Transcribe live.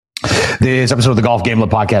This episode of the Golf Gambler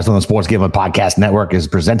Podcast on the Sports Gambler Podcast Network is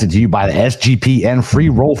presented to you by the SGPN Free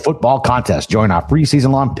Roll Football Contest. Join our free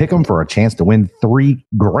season-long pick'em for a chance to win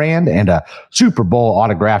 $3,000 and a Super Bowl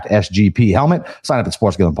autographed SGP helmet. Sign up at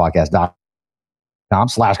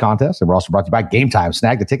sportsgamblerpodcast.com/contest. And we're also brought to you by Game Time.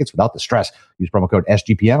 Snag the tickets without the stress. Use promo code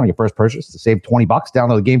SGPN on your first purchase to save $20.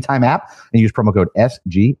 Download the Game Time app and use promo code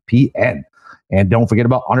SGPN. And don't forget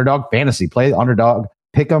about Underdog Fantasy. Play Underdog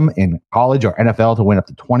Pick'em in college or NFL to win up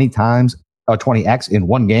to 20x in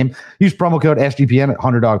one game. Use promo code SGPN at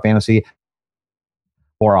Underdog Fantasy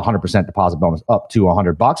for a 100% deposit bonus up to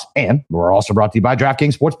 $100. And we're also brought to you by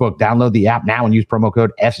DraftKings Sportsbook. Download the app now and use promo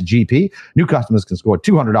code SGP. New customers can score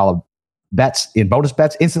 $200 bets in bonus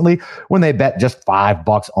bets instantly when they bet just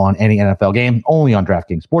 $5 on any NFL game, only on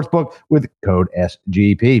DraftKings Sportsbook with code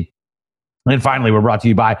SGP. And finally, we're brought to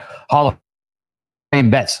you by Hall of Fame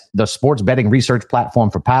Bets, the sports betting research platform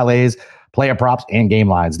for parlays, player props, and game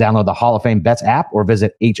lines. Download the Hall of Fame Bets app or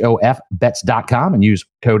visit hofbets.com and use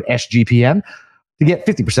code SGPN to get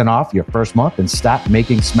 50% off your first month and start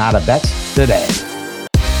making smarter bets today.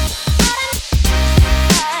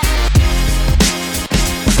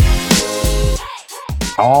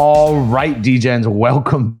 All right, D-Gens,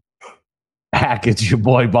 welcome back. It's your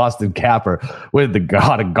boy, Boston Capper, with the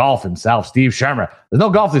god of golf himself, Steve Shermer. There's no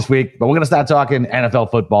golf this week, but we're going to start talking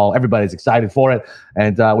NFL football. Everybody's excited for it,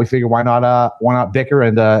 and we figure why not bicker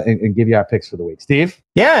and give you our picks for the week. Steve?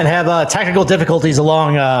 Yeah, and have technical difficulties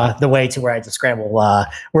along the way to where I had to scramble.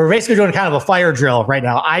 We're basically doing kind of a fire drill right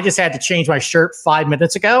now. I just had to change my shirt 5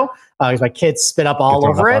 minutes ago because my kids spit up all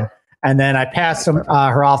over it, and then I passed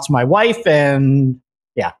her off to my wife, and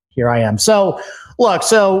yeah, here I am. So, look,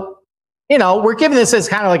 we're giving this as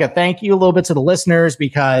kind of like a thank you a little bit to the listeners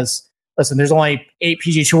because, listen, there's only 8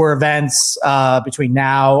 PGA Tour events between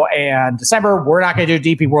now and December. We're not going to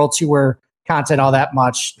do DP World Tour content all that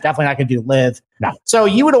much. Definitely not going to do Live. No. So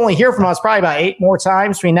you would only hear from us probably about 8 more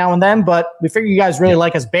times between now and then, but we figure you guys really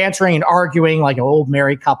like us bantering and arguing like an old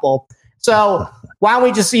married couple. So why don't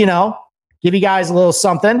we just, give you guys a little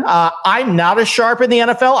something. I'm not as sharp in the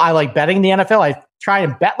NFL. I like betting the NFL. I try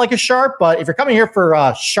and bet like a sharp, but if you're coming here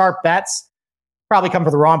for sharp bets, probably come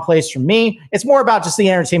for the wrong place from me. It's more about just the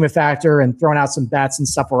entertainment factor and throwing out some bets and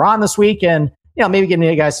stuff we're on this week, and maybe giving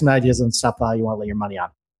you guys some ideas on stuff you want to lay your money on.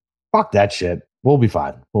 Fuck that shit. We'll be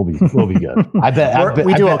fine. We'll be good. I bet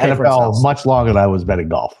NFL much longer than I was betting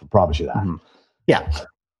golf. I promise you that. Mm-hmm. Yeah.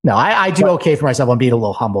 No, I do okay for myself. I'm being a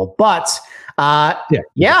little humble, but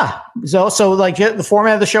yeah. So like the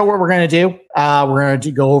format of the show, what we're going to do, we're going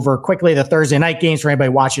to go over quickly the Thursday night games for anybody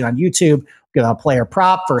watching on YouTube. We're going to player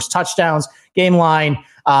prop, first touchdowns, game line.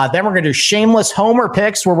 Then we're going to do shameless homer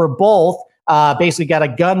picks where we're both basically got a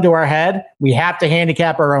gun to our head. We have to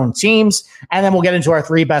handicap our own teams. And then we'll get into our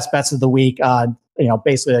 3 best bets of the week.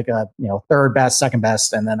 Basically like a third best, second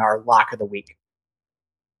best, and then our lock of the week.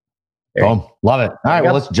 Boom. Love it. All right.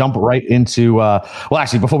 Well, let's jump right into,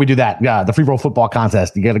 actually, before we do that, the Free Roll Football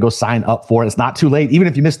Contest, you got to go sign up for it. It's not too late. Even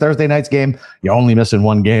if you miss Thursday night's game, you're only missing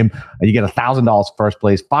one game. You get $1,000 for first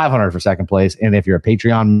place, $500 for second place. And if you're a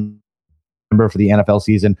Patreon member for the NFL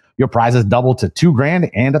season, your prizes double to $2,000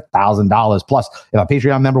 and $1,000. Plus, if a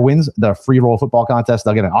Patreon member wins the Free Roll Football Contest,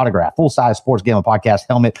 they'll get an autograph, full-size Sports Gambling Podcast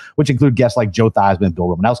helmet, which include guests like Joe Theismann, Bill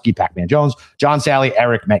Romanowski, Pac-Man Jones, John Sally,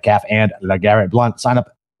 Eric Metcalf, and LeGarrette Blunt. Sign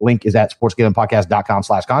up. Link is at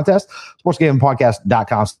sportsgamblingpodcast.com/contest,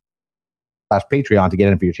 sportsgamblingpodcast.com/Patreon to get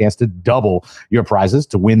in for your chance to double your prizes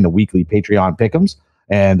to win the weekly Patreon pick'ems.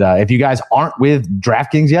 And if you guys aren't with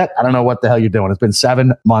DraftKings yet, I don't know what the hell you're doing. It's been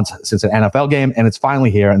 7 months since an NFL game, and it's finally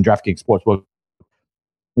here. And DraftKings Sportsbook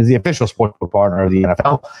is the official sportsbook partner of the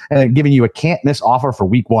NFL, and they're giving you a can't-miss offer for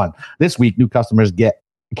Week 1. This week, new customers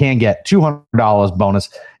can get $200 bonus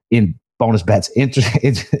in bonus bets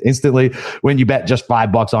instantly when you bet just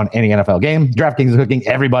 $5 on any NFL game. DraftKings is hooking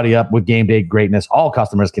everybody up with game day greatness. All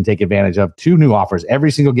customers can take advantage of 2 new offers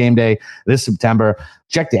every single game day this September.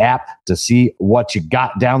 Check the app to see what you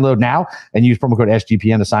got. Download now and use promo code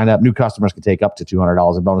SGPN to sign up. New customers can take up to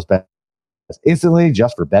 $200 in bonus bets instantly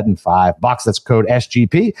just for betting $5. That's code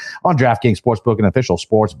SGP on DraftKings Sportsbook, an official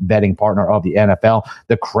sports betting partner of the NFL.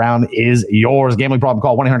 The crown is yours. Gambling problem,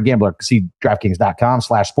 call 1-800-GAMBLER. See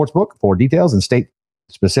DraftKings.com/sportsbook for details and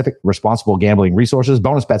state-specific responsible gambling resources.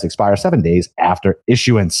 Bonus bets expire 7 days after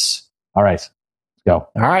issuance. All right, let's go.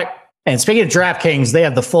 All right. And speaking of DraftKings, they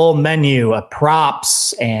have the full menu of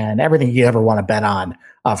props and everything you ever want to bet on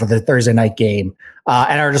for the Thursday night game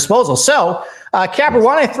at our disposal. So, Capper,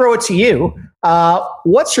 why don't I throw it to you?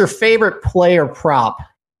 What's your favorite player prop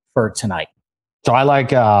for tonight? So I like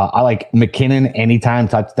McKinnon anytime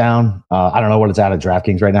touchdown. I don't know what it's at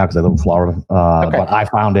DraftKings right now because I live in Florida, but I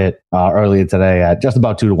found it earlier today at just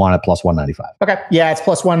about 2-1 at plus 195. Okay, yeah, it's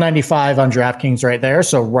plus 195 on DraftKings right there.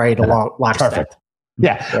 So along lockstep. Perfect.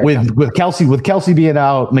 Yeah, with Kelsey being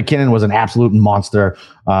out, McKinnon was an absolute monster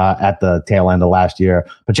at the tail end of last year.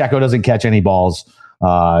 Pacheco doesn't catch any balls.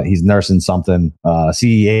 He's nursing something.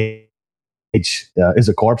 CEH is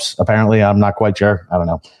a corpse, apparently. I'm not quite sure. I don't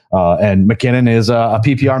know. And McKinnon is a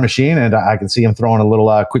PPR machine, and I can see him throwing a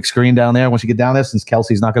little quick screen down there once you get down there, since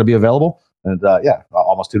Kelsey's not going to be available. And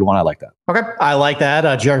almost 2-1. I like that. Okay, I like that.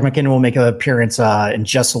 Jerick McKinnon will make an appearance in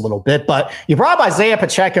just a little bit. But you brought up Isaiah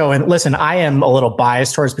Pacheco, and listen, I am a little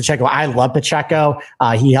biased towards Pacheco. I love Pacheco.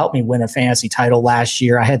 He helped me win a fantasy title last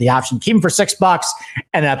year. I had the option to keep him for $6.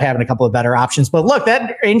 Ended up having a couple of better options. But look,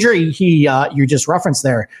 that injury you just referenced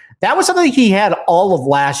there, that was something he had all of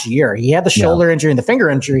last year. He had the shoulder injury and the finger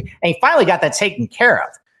injury, and he finally got that taken care of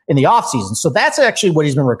in the offseason. So that's actually what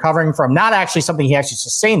he's been recovering from, not actually something he actually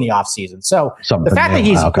sustained the offseason. So the fact that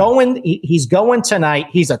he's going tonight,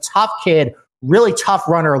 he's a tough kid, really tough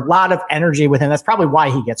runner, a lot of energy with him. That's probably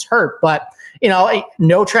why he gets hurt. But,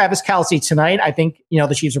 no Travis Kelce tonight. I think,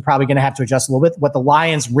 the Chiefs are probably going to have to adjust a little bit. What the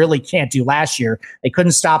Lions really can't do last year, they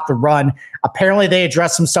couldn't stop the run. Apparently they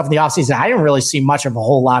addressed some stuff in the offseason. I didn't really see much of a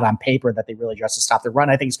whole lot on paper that they really addressed to stop the run.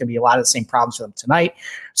 I think it's going to be a lot of the same problems for them tonight.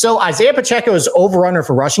 So Isaiah Pacheco's over-under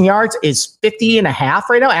for rushing yards is 50.5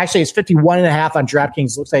 right now. Actually, it's 51.5 on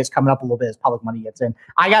DraftKings. Looks like it's coming up a little bit as public money gets in.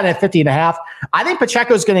 I got it at 50.5. I think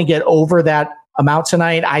Pacheco's going to get over that amount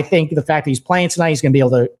tonight. I think the fact that he's playing tonight, he's going to be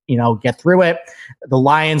able to, get through it. The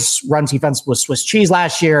Lions' run defense was Swiss cheese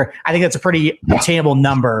last year. I think that's a pretty attainable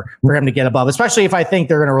number for him to get above, especially if I think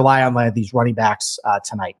they're going to rely on these running backs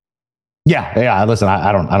tonight. Yeah. Listen,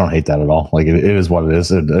 I don't hate that at all. Like it is what it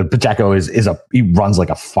is. Pacheco he runs like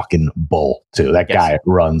a fucking bull too. That guy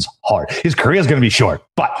runs hard. His career is going to be short,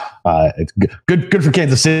 but it's good for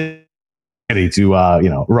Kansas City to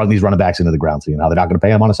run these running backs into the ground. So they're not going to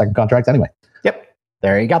pay him on a second contract anyway. Yep.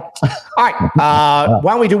 There you go. All right.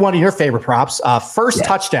 Why don't we do one of your favorite props? First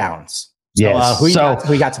touchdowns. So, who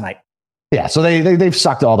you got tonight? Yeah, so they've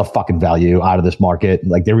sucked all the fucking value out of this market.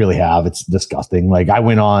 Like they really have. It's disgusting. Like I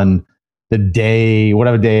went on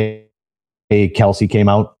whatever day Kelsey came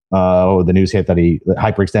out, the news hit that he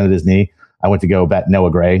hyperextended his knee. I went to go bet Noah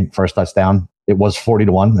Gray first touchdown. It was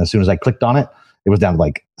 40-1. As soon as I clicked on it, it was down to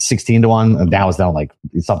like 16-1, and now it's down like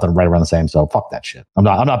something right around the same. So fuck that shit. I'm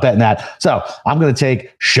not betting that. So I'm going to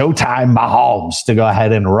take Showtime Mahomes to go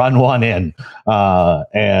ahead and run one in.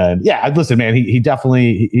 And yeah, listen, man, he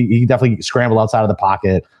definitely scrambled outside of the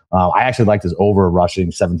pocket. I actually liked his over rushing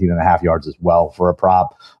 17.5 yards as well for a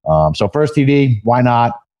prop. So first TD, why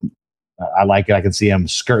not? I like it. I can see him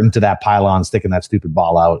skirting to that pylon, sticking that stupid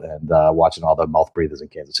ball out, and watching all the mouth breathers in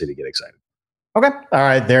Kansas City get excited. Okay. All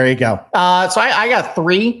right. There you go. So I got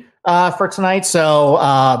 3 for tonight.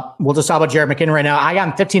 So we'll just talk about Jerick McKinnon right now. I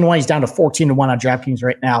got him 15-1. He's down to 14-1 on DraftKings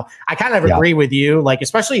right now. I kind of agree with you. Like,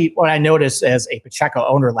 especially what I noticed as a Pacheco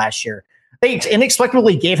owner last year, they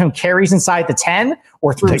inexplicably gave him carries inside the 10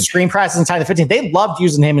 or threw screen passes inside the 15. They loved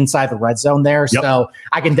using him inside the red zone there. Yep. So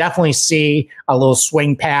I can definitely see a little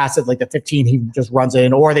swing pass at like the 15. He just runs it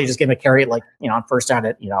in, or they just give him a carry on first down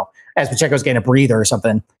at, as Pacheco's getting a breather or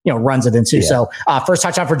something, runs it into. Yeah. So first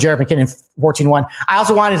touchdown for Jerick McKinnon, 14-1. I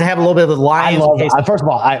also wanted to have a little bit of the Lions. First of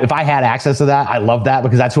all, if I had access to that, I love that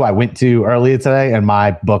because that's who I went to earlier today, and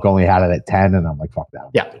my book only had it at 10, and I'm like, fuck that.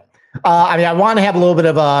 Yeah. I want to have a little bit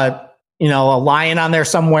of a lion on there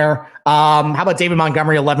somewhere. How about David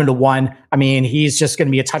Montgomery, 11-1? I mean, he's just going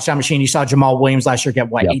to be a touchdown machine. You saw Jamal Williams last year get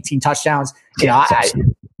 18 touchdowns.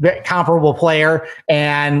 Very comparable player.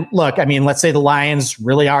 And look, I mean, let's say the Lions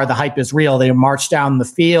really are, the hype is real. They march down the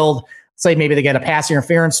field. Say maybe they get a pass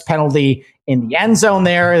interference penalty in the end zone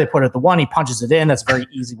there. They put it at the 1. He punches it in. That's a very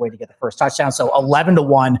easy way to get the first touchdown. So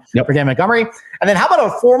 11-1 for David Montgomery. And then how about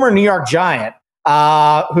a former New York Giant?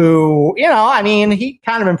 Who, he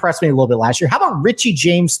kind of impressed me a little bit last year. How about Richie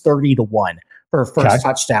James 30-1 for first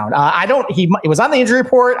touchdown? He was on the injury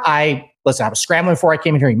report. I was scrambling before I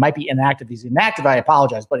came in here. He might be inactive. If he's inactive, I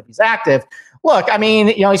apologize. But if he's active, look,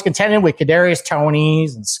 he's contending with Kadarius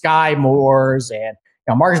Tonys and Sky Moores and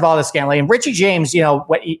Marcus Valdes-Scantling and Richie James.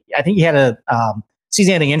 I think he had a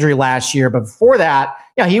season-ending injury last year, but before that,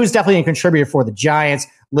 he was definitely a contributor for the Giants.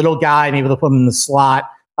 Little guy, maybe they'll put him in the slot.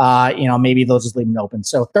 Maybe they'll just leave him open.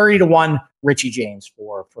 So 30-1 Richie James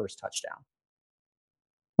for first touchdown.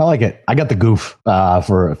 I like it. I got the goof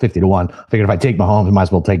for 50-1. Figured if I take Mahomes, I might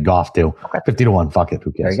as well take Goff too. Okay. 50-1. Fuck it.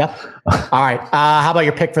 Who cares? There you go. All right. How about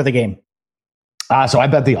your pick for the game? So I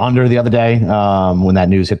bet the under the other day when that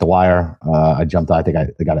news hit the wire. I jumped. I think I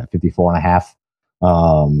got it at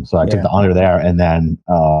 54.5. So I took the under there, and then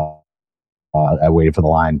I waited for the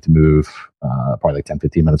line to move probably like 10,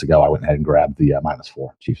 15 minutes ago. I went ahead and grabbed the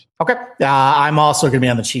 -4 Chiefs. Okay. I'm also going to be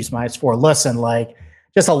on the Chiefs -4. Listen, like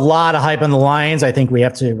just a lot of hype on the Lions. I think we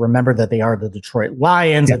have to remember that they are the Detroit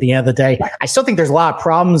Lions at the end of the day. I still think there's a lot of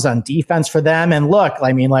problems on defense for them. And look,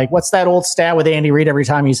 I mean, like, what's that old stat with Andy Reid every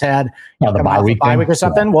time he's had the bye week or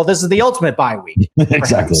something? Yeah. Well, this is the ultimate bye week.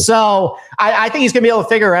 Exactly. So I think he's going to be able to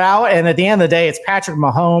figure it out. And at the end of the day, it's Patrick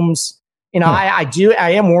Mahomes. You know,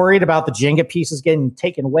 I am worried about the Jenga pieces getting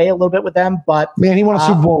taken away a little bit with them, but man, he won a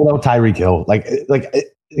Super Bowl without Tyreek Hill. Like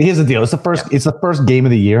here's the deal. It's the first game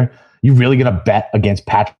of the year. You really going to bet against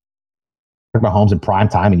Patrick Mahomes in prime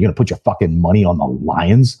time, and you're going to put your fucking money on the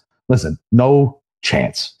Lions? Listen, no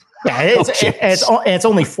chance. Yeah, it's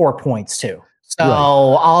only 4 points too. So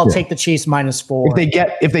I'll take the Chiefs -4.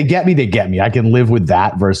 If they get me, they get me. I can live with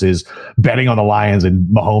that versus betting on the Lions and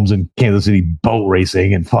Mahomes and Kansas City boat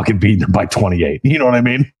racing and fucking beating them by 28. You know what I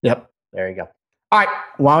mean? Yep. There you go. All right.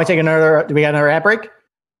 Why don't we take another? Do we got another ad break?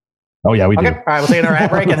 Oh yeah, we do. All right, we'll take another ad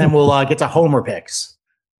break and then we'll get to Homer picks.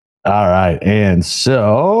 All right. And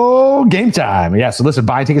so game time. Yeah. So listen,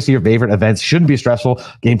 buying tickets to your favorite events shouldn't be stressful.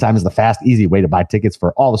 Game time is the fast, easy way to buy tickets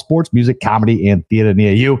for all the sports, music, comedy, and theater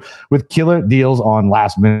near you with killer deals on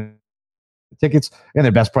last minute tickets and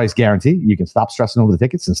their best price guarantee. You can stop stressing over the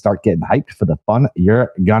tickets and start getting hyped for the fun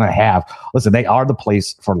you're gonna have. Listen, they are the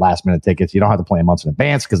place for last minute tickets. You don't have to plan months in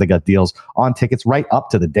advance because they got deals on tickets right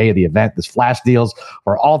up to the day of the event. There's flash deals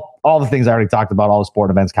for all the things I already talked about, all the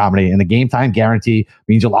sport events, comedy, and the game time guarantee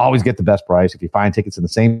means you'll always get the best price. If you find tickets in the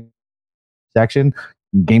same section,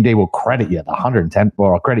 Game Day will credit you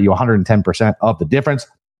 110% of the difference.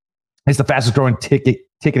 It's the fastest growing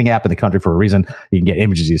ticketing app in the country for a reason. You can get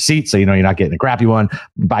images of your seats, so you know you're not getting a crappy one.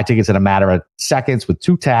 Buy tickets in a matter of seconds with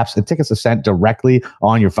 2 taps, and tickets are sent directly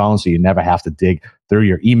on your phone, so you never have to dig through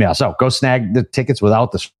your email. So go snag the tickets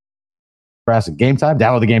without the stress at Game Time.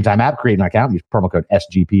 Download the Game Time app, create an account, use promo code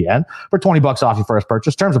SGPN for $20 off your first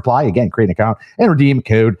purchase. Terms apply. Again, create an account and redeem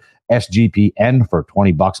code SGPN for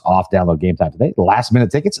 $20 off. Download Game Time today. Last minute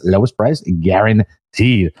tickets, lowest price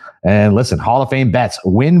guaranteed. And listen, Hall of Fame bets.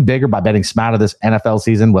 Win bigger by betting smarter this NFL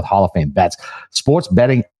season with Hall of Fame bets. Sports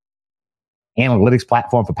betting analytics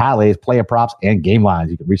platform for parlays, player props, and game lines.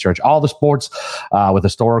 You can research all the sports with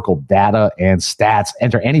historical data and stats.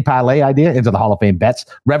 Enter any parlay idea into the Hall of Fame bets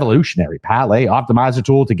revolutionary parlay optimizer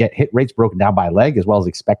tool to get hit rates broken down by leg, as well as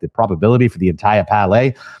expected probability for the entire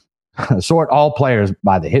parlay. Sort all players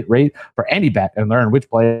by the hit rate for any bet and learn which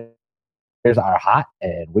players are hot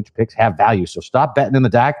and which picks have value. So stop betting in the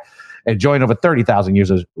dark and join over 30,000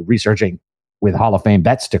 users researching with Hall of Fame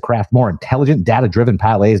bets to craft more intelligent, data-driven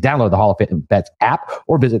parlays. Download the Hall of Fame bets app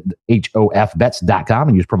or visit hofbets.com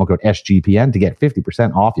and use promo code SGPN to get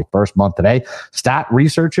 50% off your first month today. Start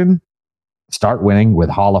researching, start winning with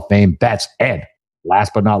Hall of Fame bets. And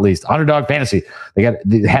last but not least, Underdog Fantasy.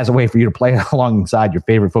 It has a way for you to play alongside your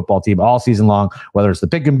favorite football team all season long, whether it's the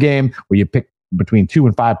pick'em game where you pick between 2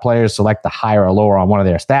 and 5 players, select the higher or lower on one of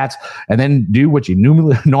their stats, and then do what you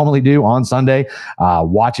normally do on Sunday,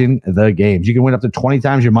 watching the games. You can win up to 20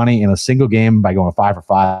 times your money in a single game by going 5 for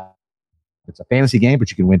 5. It's a fantasy game,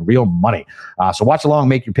 but you can win real money. So watch along,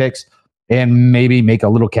 make your picks, and maybe make a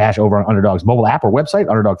little cash over on Underdog's mobile app or website,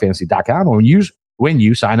 underdogfantasy.com. When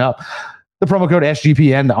you sign up, the promo code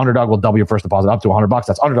SGPN, the Underdog will double your first deposit up to $100.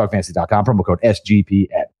 That's underdogfantasy.com, promo code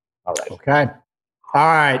SGPN. All right. Okay. All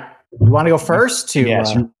right. You want to go first?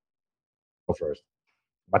 Yes. Go first.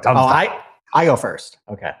 I go first.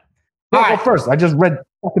 Okay. Go first. I just read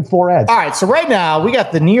fucking 4 ads. All right. So right now we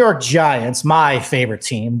got the New York Giants, my favorite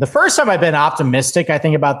team. The first time I've been optimistic, I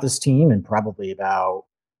think, about this team, and probably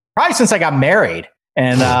since I got married.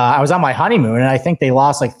 And I was on my honeymoon, and I think they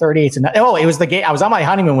lost like 38-9. Oh, it was the game. I was on my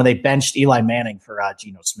honeymoon when they benched Eli Manning for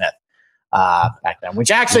Geno Smith back then,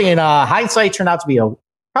 which actually, in hindsight, turned out to be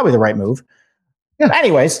probably the right move. Yeah.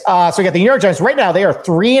 Anyways, so we got the New York Giants. Right now, they are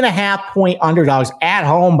 3.5-point underdogs at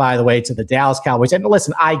home, by the way, to the Dallas Cowboys. And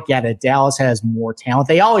listen, I get it. Dallas has more talent.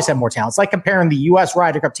 They always have more talent. It's like comparing the U.S.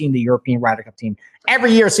 Ryder Cup team to the European Ryder Cup team.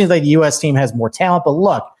 Every year, it seems like the U.S. team has more talent. But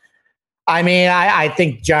look, I mean, I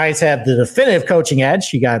think Giants have the definitive coaching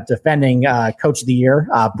edge. You got defending Coach of the Year,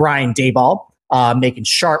 Brian Daboll, making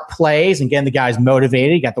sharp plays and getting the guys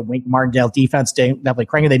motivated. You got the Wink Martindale defense definitely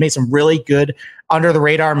cranking. They made some really good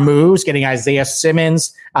under-the-radar moves, getting Isaiah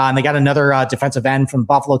Simmons. And they got another defensive end from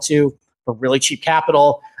Buffalo, too, for really cheap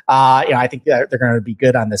capital. I think they're going to be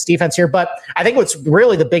good on this defense here. But I think what's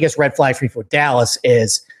really the biggest red flag for me for Dallas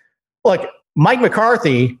is, look, Mike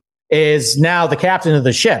McCarthy is now the captain of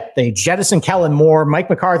the ship. They jettisoned Kellen Moore. Mike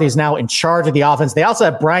McCarthy is now in charge of the offense. They also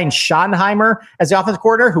have Brian Schottenheimer as the offensive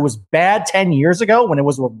coordinator, who was bad 10 years ago when it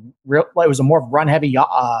was a more run-heavy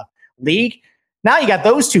league. Now you got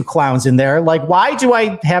those two clowns in there. Like, why do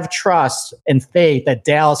I have trust and faith that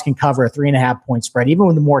Dallas can cover a 3.5-point spread, even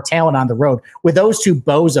with more talent on the road, with those two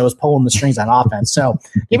bozos pulling the strings on offense? So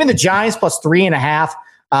even the Giants plus 3.5.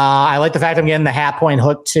 I like the fact I'm getting the half-point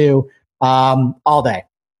hook too all day.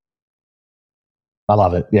 I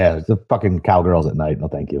love it. Yeah, the fucking Cowgirls at night. No,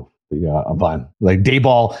 thank you. Yeah, I'm fine. Like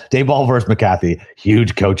Dayball versus McCarthy,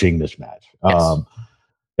 huge coaching mismatch. Yes.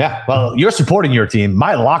 Yeah, well, you're supporting your team.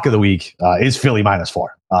 My lock of the week is Philly -4.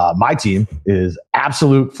 My team is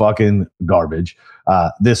absolute fucking garbage.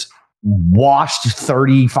 This washed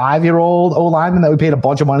 35-year-old O-lineman that we paid a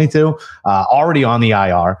bunch of money to, already on the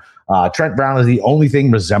IR. Trent Brown is the only thing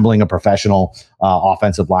resembling a professional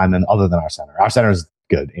offensive lineman other than our center. Our center is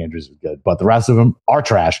good. Andrews is good, but the rest of them are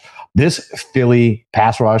trash. This Philly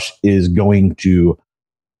pass rush is going to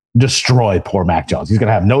destroy poor Mac Jones. He's going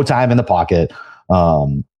to have no time in the pocket.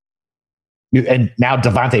 And now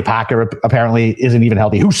Devontae Parker apparently isn't even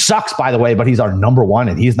healthy, who sucks, by the way, but he's our number one,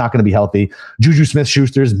 and he's not going to be healthy. Juju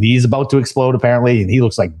Smith-Schuster's knee is about to explode, apparently, and he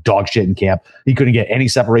looks like dog shit in camp. He couldn't get any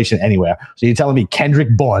separation anywhere. So you're telling me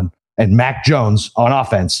Kendrick Bourne and Mac Jones on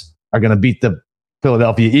offense are going to beat the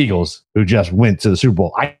Philadelphia Eagles, who just went to the Super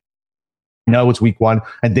Bowl? I know it's week 1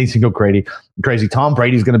 and things can go crazy. Tom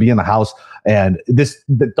Brady's going to be in the house, and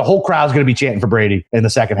the whole crowd's going to be chanting for Brady in the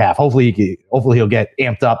second half. Hopefully he'll get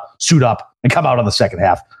amped up, suit up, and come out on the second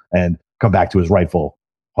half and come back to his rightful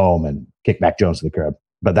home and kick Mac Jones to the curb.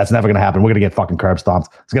 But that's never going to happen. We're going to get fucking curb stomped.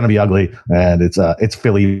 It's going to be ugly, and it's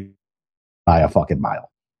Philly by a fucking mile.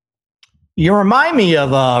 You remind me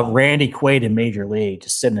of Randy Quaid in Major League,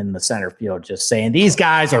 just sitting in the center field, just saying, these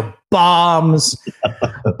guys are bums.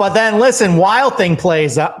 But then, listen, Wild Thing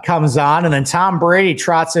comes on, and then Tom Brady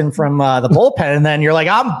trots in from the bullpen, and then you're like,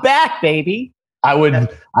 I'm back, baby. I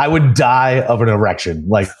would die of an erection.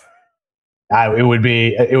 Like, it would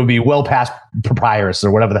be well past papyrus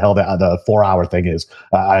or whatever the hell the 4-hour thing is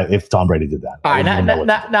if Tom Brady did that. All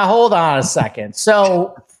right, now hold on a second.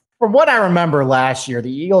 So, from what I remember last year,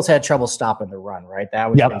 the Eagles had trouble stopping the run, right?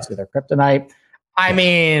 That was basically their kryptonite. I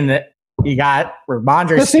mean, you got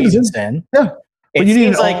Ramondre Stevenson. Yeah. But you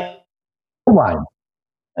need like line.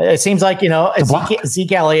 It seems like,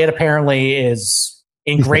 Zeke Elliott apparently is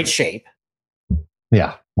in great shape.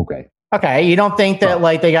 Yeah. Okay. Okay. You don't think that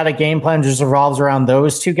they got a game plan that just revolves around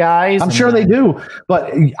those two guys? I'm sure they do,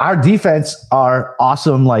 but our defense are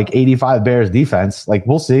awesome. Like 85 Bears defense. Like,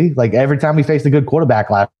 we'll see. Like, every time we faced a good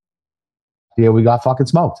quarterback last year, we got fucking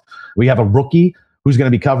smoked. We have a rookie who's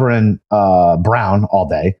going to be covering Brown all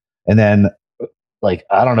day. And then,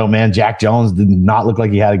 I don't know, man, Jack Jones did not look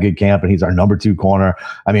like he had a good camp, and he's our number 2 corner.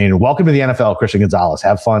 I mean, welcome to the NFL, Christian Gonzalez.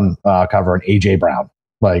 Have fun covering AJ Brown.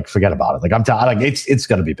 Forget about it. I'm telling it's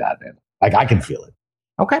going to be bad, man. I can feel it.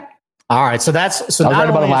 Okay. All right. So I was right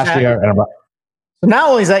about it last year. So not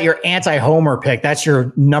only is that your anti-homer pick, that's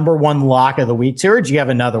your number 1 lock of the week too, or do you have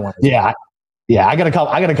another one? Yeah. Yeah. I got a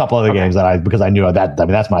couple other games because I knew that. I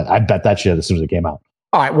mean, I bet that shit as soon as it came out.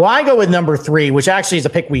 All right. Well, I go with number 3, which actually is a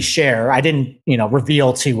pick we share. I didn't,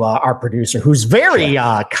 reveal to our producer, who's very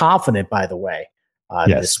confident, by the way,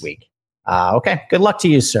 this week. Okay. Good luck to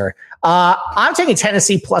you, sir. I'm taking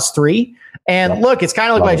Tennessee plus 3. And look, it's kind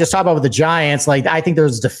of like what I just talked about with the Giants. I think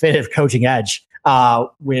there's a definitive coaching edge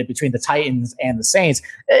between the Titans and the Saints.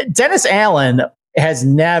 Dennis Allen has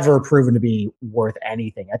never proven to be worth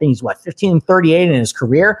anything. I think he's 15-38 in his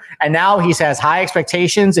career, and now he has high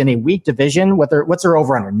expectations in a weak division. What's their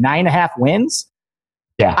over under 9.5 wins?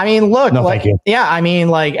 Yeah, I mean, look, thank you. Yeah, I mean,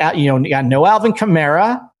 you got no Alvin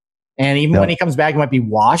Kamara, and even when he comes back, he might be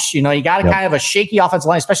washed. You got kind of a shaky offensive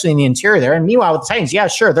line, especially in the interior there. And meanwhile, with the Titans, yeah,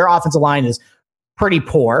 sure, their offensive line is pretty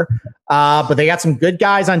poor, but they got some good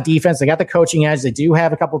guys on defense. They got the coaching edge. They do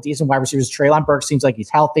have a couple of decent wide receivers. Treylon Burks seems like he's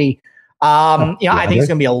healthy. I think it's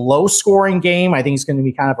going to be a low-scoring game. I think it's going to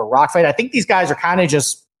be kind of a rock fight. I think these guys are kind of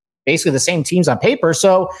just basically the same teams on paper.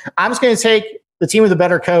 So I'm just going to take the team with a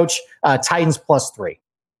better coach, Titans plus 3.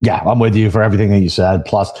 Yeah, I'm with you for everything that you said.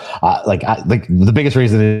 Plus, the biggest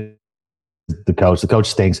reason is the coach. The coach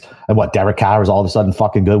stinks. And Derek Carr is all of a sudden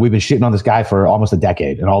fucking good. We've been shitting on this guy for almost a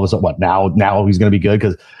decade, and all of a sudden, now he's going to be good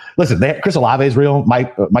because. Listen, Chris Olave is real.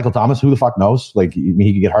 Michael Thomas, who the fuck knows? He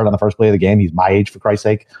could get hurt on the first play of the game. He's my age, for Christ's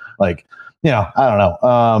sake. I don't know.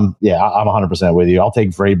 I'm 100% with you. I'll take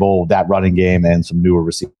Vrabel, that running game, and some newer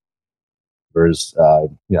receivers.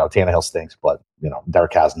 Tannehill stinks, but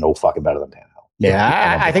Derek Carr's no fucking better than Tannehill.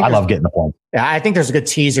 Yeah, I love getting the points. Yeah, I think there's a good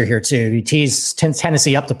teaser here too. You tease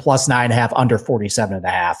Tennessee up to plus 9.5, under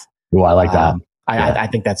 47.5. Oh, I like that. I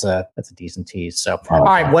think that's a decent tease. So, all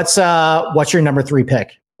right, what's your number 3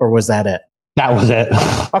 pick, or was that it? That was it.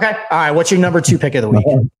 Okay, all right. What's your number 2 pick of the week?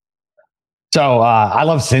 So I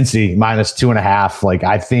love Cincy minus 2.5. Like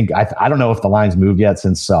I don't know if the line's moved yet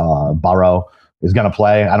since Burrow is going to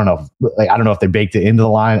play. I don't know if they baked it into the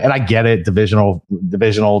line. And I get it,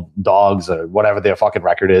 divisional dogs or whatever their fucking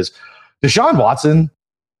record is. Deshaun Watson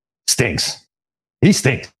stinks. He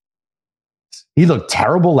stinks. He looked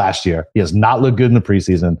terrible last year. He has not looked good in the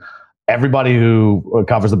preseason. Everybody who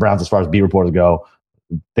covers the Browns, as far as beat reporters go,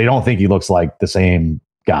 they don't think he looks like the same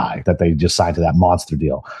guy that they just signed to that monster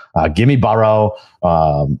deal. Give me Burrow,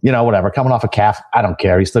 whatever. Coming off a calf, I don't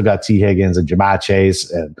care. He's still got T. Higgins and Jamar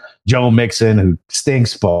Chase and Joe Mixon, who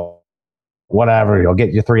stinks, but whatever. He'll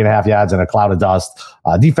get you 3.5 yards in a cloud of dust.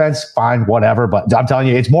 Defense, fine, whatever. But I'm telling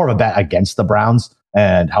you, it's more of a bet against the Browns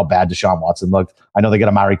and how bad Deshaun Watson looked. I know they get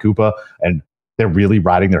Amari Cooper, and they're really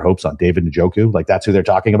riding their hopes on David Njoku. Like, that's who they're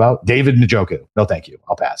talking about. David Njoku. No, thank you.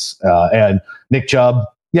 I'll pass. And Nick Chubb.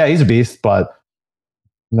 Yeah, he's a beast, but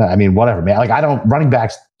I mean, whatever, man. Like, running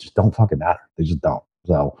backs just don't fucking matter. They just don't.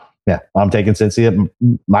 So, yeah, I'm taking Cincy at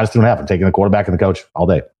minus 2.5. I'm taking the quarterback and the coach all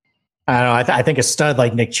day. I don't know. I think a stud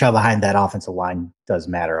like Nick Chubb behind that offensive line does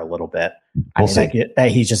matter a little bit. We'll see.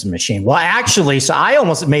 He's just a machine. Well, actually, so I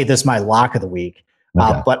almost made this my lock of the week,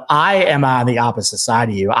 but I am on the opposite side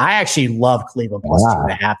of you. I actually love Cleveland plus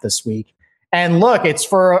 2.5 this week. And look,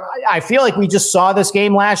 I feel like we just saw this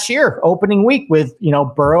game last year, opening week, with,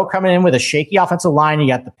 Burrow coming in with a shaky offensive line. You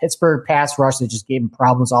got the Pittsburgh pass rush that just gave him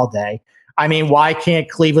problems all day. I mean, why can't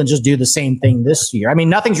Cleveland just do the same thing this year? I mean,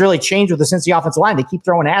 nothing's really changed with the Cincy offensive line. They keep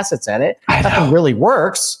throwing assets at it. Nothing really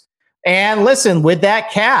works. And listen, with that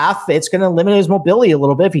calf, it's going to limit his mobility a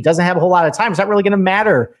little bit. If he doesn't have a whole lot of time, it's not really going to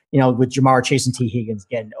matter, with Jamar Chase and T. Higgins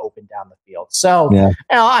getting open down the field. So,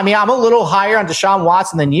 I mean, I'm a little higher on Deshaun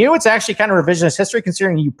Watson than you. It's actually kind of revisionist history,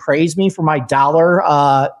 considering you praised me for my dollar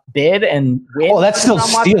bid and win. Oh, that's still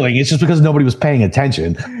stealing. It's just because nobody was paying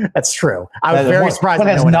attention. That's true. I was very surprised. That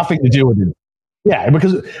has nothing to do with it. Yeah,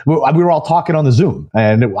 because we were all talking on the Zoom,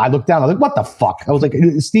 and I looked down. I was like, "What the fuck?" I was like,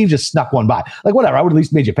 "Steve just snuck one by." Like, whatever. I would at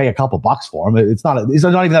least made you pay a couple bucks for him. It's not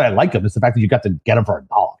even that I like him. It's the fact that you got to get him for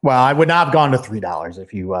 $1. Well, I would not have gone to $3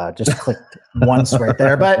 if you just clicked once right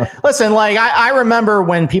there. But listen, like I remember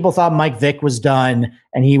when people thought Mike Vick was done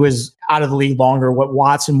and he was out of the league longer, what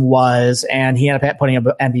Watson was, and he ended up putting up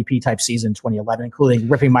an MVP type season in 2011, including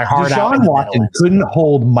ripping my heart out. Deshaun Watson couldn't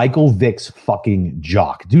hold Michael Vick's fucking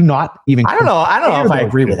jock. Do not even. I don't know if I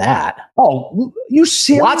agree with that. Oh, you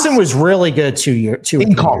serious? Watson was really good 2 years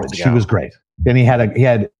in college. He was great, and he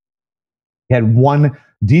had one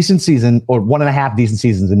decent season or 1.5 decent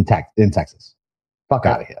seasons in Texas. Fuck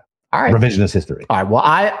out of here. All right. Revisionist history. All right. Well,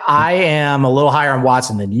 I am a little higher on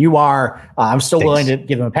Watson than you are. I'm still willing to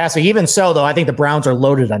give him a pass. Even so, though, I think the Browns are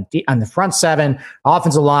loaded on the front seven,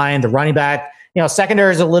 offensive line, the running back.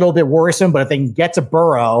 Secondary is a little bit worrisome, but if they can get to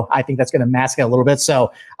Burrow, I think that's going to mask it a little bit.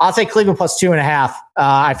 So I'll take Cleveland plus 2.5.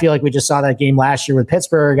 I feel like we just saw that game last year with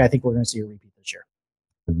Pittsburgh. I think we're going to see a repeat this year.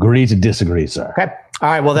 Agree to disagree, sir. Okay. All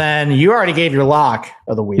right. Well, then you already gave your lock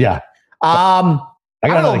of the week. Yeah. I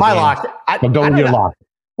don't know my lock. Go with your lock.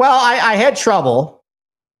 Well, I had trouble,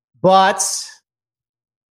 but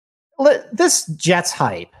this Jets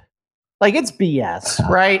hype, like, it's BS,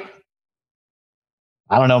 right?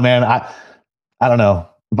 I don't know, man. I don't know.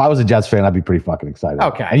 If I was a Jets fan, I'd be pretty fucking excited.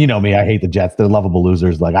 Okay. And you know me, I hate the Jets. They're lovable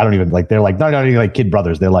losers. Like, I don't even like, they're like, not even like kid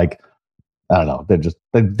brothers. They're like, I don't know. They're just,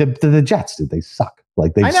 they're the Jets, dude. They suck.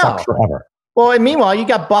 Like, they suck forever. Well, and meanwhile, you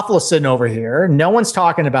got Buffalo sitting over here. No one's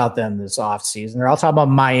talking about them this offseason. They're all talking about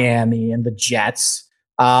Miami and the Jets.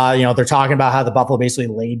 They're talking about how the Buffalo basically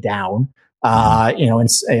laid down, in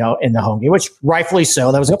the home game, which rightfully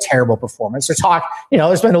so. That was a terrible performance. There's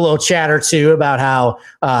been a little chatter too about how,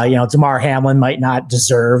 Damar Hamlin might not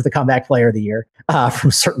deserve the comeback player of the year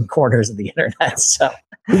from certain corners of the internet. So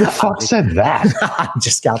who the fuck said that?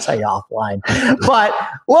 I'll tell you offline. But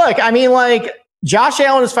look, I mean, like, Josh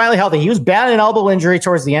Allen is finally healthy. He was battling an elbow injury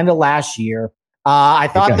towards the end of last year. I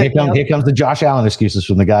thought here comes the Josh Allen excuses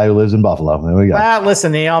from the guy who lives in Buffalo. There we go.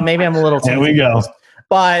 Listen, maybe I'm a little. There we go.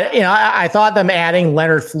 But I thought them adding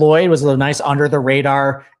Leonard Floyd was a nice under the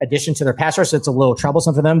radar addition to their pass rush. It's a little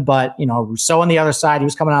troublesome for them. But Rousseau on the other side, he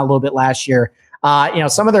was coming out a little bit last year.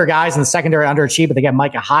 Some of their guys in the secondary underachieved, but they got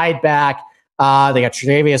Micah Hyde back. They got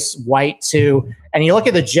Tre'Davious White too. And you look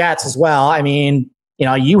at the Jets as well. I mean,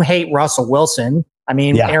 you hate Russell Wilson. I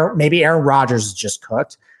mean, maybe Aaron Rodgers is just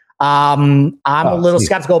cooked. I'm a little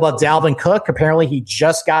skeptical about Dalvin Cook. Apparently, he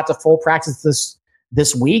just got to full practice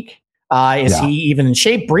this week. Is he even in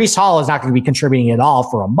shape? Breece Hall is not going to be contributing at all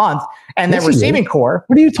for a month. And then receiving core.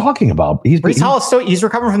 What are you talking about? Breece Hall is he's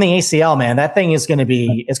recovering from the ACL, man. That thing is going to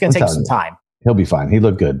be, it's going to take some time. He'll be fine. He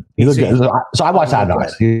looked good. He looked good. So I watched Hard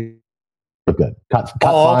Knocks. He looked good. Cut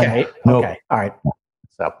okay. Nope. Okay. All right.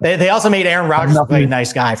 So they also made Aaron Rodgers a very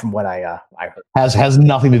nice guy from what I heard. Has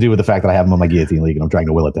nothing to do with the fact that I have him on my guillotine league and I'm trying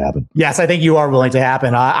to will it to happen. Yes, I think you are willing to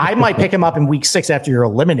happen. I might pick him up in week 6 after you're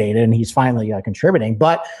eliminated and he's finally contributing.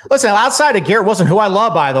 But listen, outside of Garrett Wilson, who I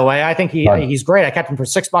love, by the way, I think he's great. I kept him for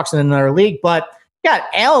 $6 in another league. But you got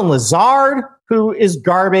Allen Lazard, who is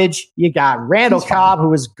garbage. You got Randall Cobb,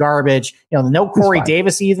 who is garbage. No Corey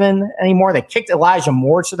Davis even anymore. They kicked Elijah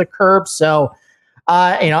Moore to the curb. So,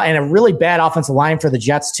 and a really bad offensive line for the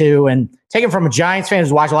Jets too. And taken from a Giants fan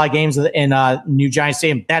who's watched a lot of games in New Giants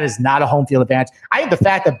Stadium, that is not a home field advantage. I think the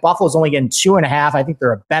fact that Buffalo's only getting 2.5, I think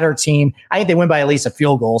they're a better team. I think they win by at least a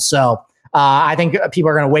field goal. So I think people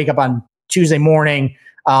are going to wake up on Tuesday morning.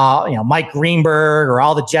 Mike Greenberg or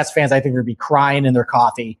all the Jets fans, I think, are going to be crying in their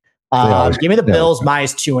coffee. Give me the Bills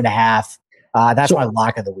minus 2.5. That's my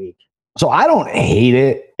lock of the week. So I don't hate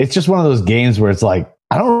it. It's just one of those games where it's like,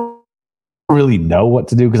 I don't really know what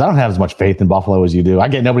to do because I don't have as much faith in Buffalo as you do. I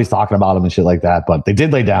get nobody's talking about them and shit like that, but they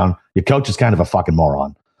did lay down. Your coach is kind of a fucking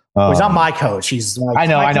moron. He's not my coach. He's I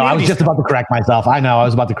know. I was just about to correct myself. All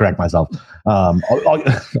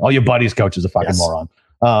your buddies' coach is a fucking moron.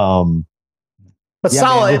 But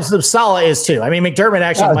Saleh is too. I mean, McDermott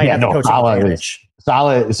actually might have the coaching advantage.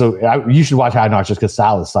 Saleh. So you should watch Hard Knocks just because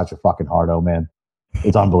Saleh is such a fucking hardo, man.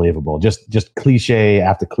 It's unbelievable. Just cliche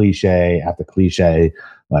after cliche after cliche,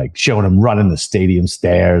 like showing him running the stadium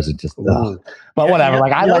stairs and just. But whatever.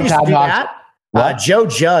 I like Hard Knocks. Joe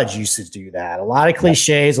Judge used to do that. A lot of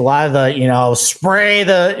cliches, a lot of the spray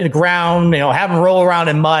the ground, have him roll around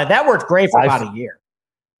in mud. That worked great for about a year.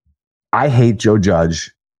 I hate Joe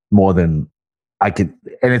Judge more than I could,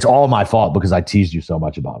 and it's all my fault because I teased you so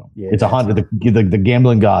much about him. Yeah, it's 100. The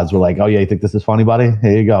gambling gods were like, "Oh yeah, you think this is funny, buddy?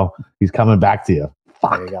 Here you go. He's coming back to you."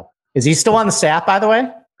 Fuck. There you go. Is he still on the staff, by the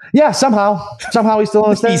way? Yeah, somehow he's still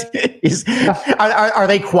on the staff. Are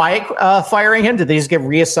they quiet firing him? Did they just get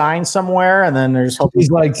reassigned somewhere and then there's he's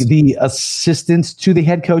like the assistant to the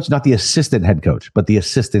head coach, not the assistant head coach, but the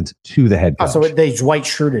assistant to the head coach. Oh, so they Dwight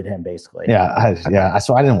Schruted him basically. Yeah,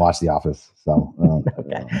 So I didn't watch The Office, so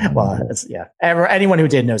okay. Well, anyone who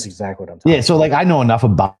did knows exactly what I'm talking. Yeah, so I know enough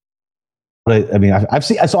about. But I mean, I've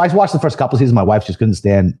seen. So I watched the first couple of seasons. My wife just couldn't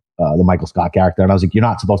stand the Michael Scott character, and I was like, "You're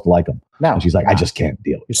not supposed to like him." No, and she's like, "I just can't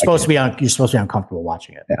deal." You're supposed to be uncomfortable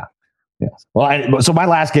watching it. Yeah. Well, so my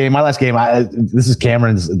last game. This is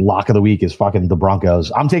Cameron's lock of the week. Is fucking the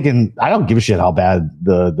Broncos. I don't give a shit how bad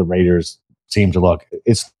the Raiders seem to look.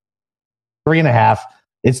 It's 3.5.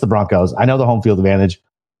 It's the Broncos. I know the home field advantage.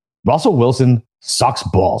 Russell Wilson sucks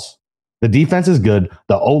balls. The defense is good.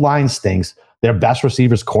 The O-line stinks. Their best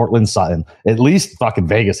receivers, Cortland Sutton. At least fucking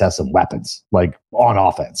Vegas has some weapons, on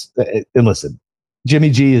offense. And listen,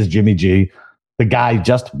 Jimmy G is Jimmy G. The guy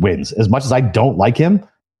just wins. As much as I don't like him,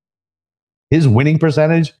 his winning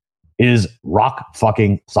percentage is rock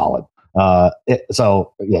fucking solid. I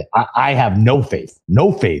have no faith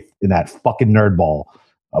in that fucking nerdball,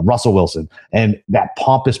 Russell Wilson, and that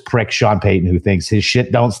pompous prick, Sean Payton, who thinks his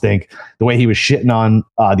shit don't stink. The way he was shitting on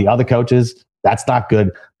the other coaches. That's not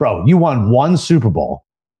good. Bro, you won one Super Bowl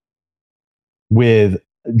with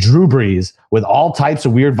Drew Brees with all types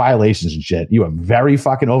of weird violations and shit. You are very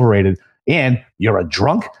fucking overrated and you're a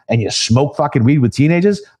drunk and you smoke fucking weed with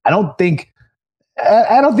teenagers. I don't think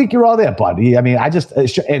you're all there, buddy. I mean,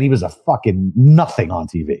 and he was a fucking nothing on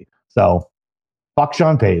TV. So fuck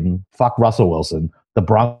Sean Payton, fuck Russell Wilson, the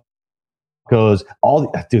Broncos,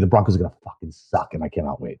 the Broncos are going to fucking suck and I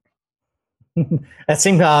cannot wait. That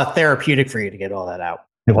seemed therapeutic for you to get all that out.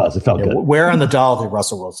 It was. It felt good. Where on the doll did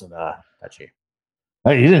Russell Wilson touch you?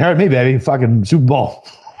 Hey, you didn't hurt me, baby. Fucking Super Bowl.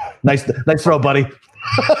 Nice throw, buddy.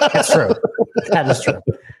 That's true. That is true.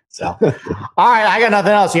 So, all right. I got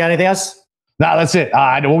nothing else. You got anything else? No, that's it.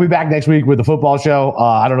 We'll be back next week with the football show.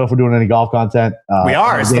 I don't know if we're doing any golf content. We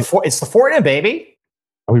are. It's the Fortnite, baby.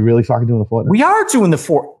 Are we really fucking doing the Fortnite? We are doing the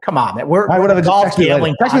Fortnite. Come on, man. We're whatever. Text me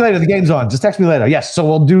later. The game's on. Just text me later. Yes. So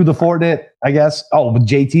we'll do the Fortnite, I guess. Oh, but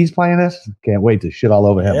JT's playing this. Can't wait to shit all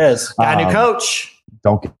over him. It is. Got a new coach.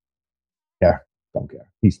 Don't care.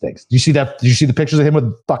 He stinks. Did you see that? Did you see the pictures of him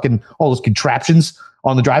with fucking all those contraptions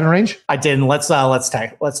on the driving range? I didn't. Let's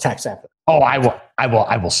text after. Oh, I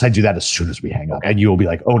will send you that as soon as we hang up, and you will be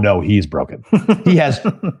like, "Oh no, he's broken." he has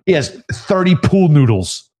 30 pool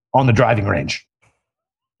noodles on the driving range.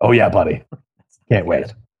 Oh yeah, buddy. Can't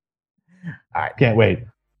wait. All right, can't wait.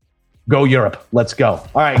 Go Europe. Let's go. All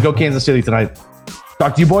right, go Kansas City tonight.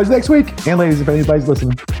 Talk to you boys next week. And ladies, if anybody's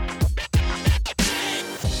listening.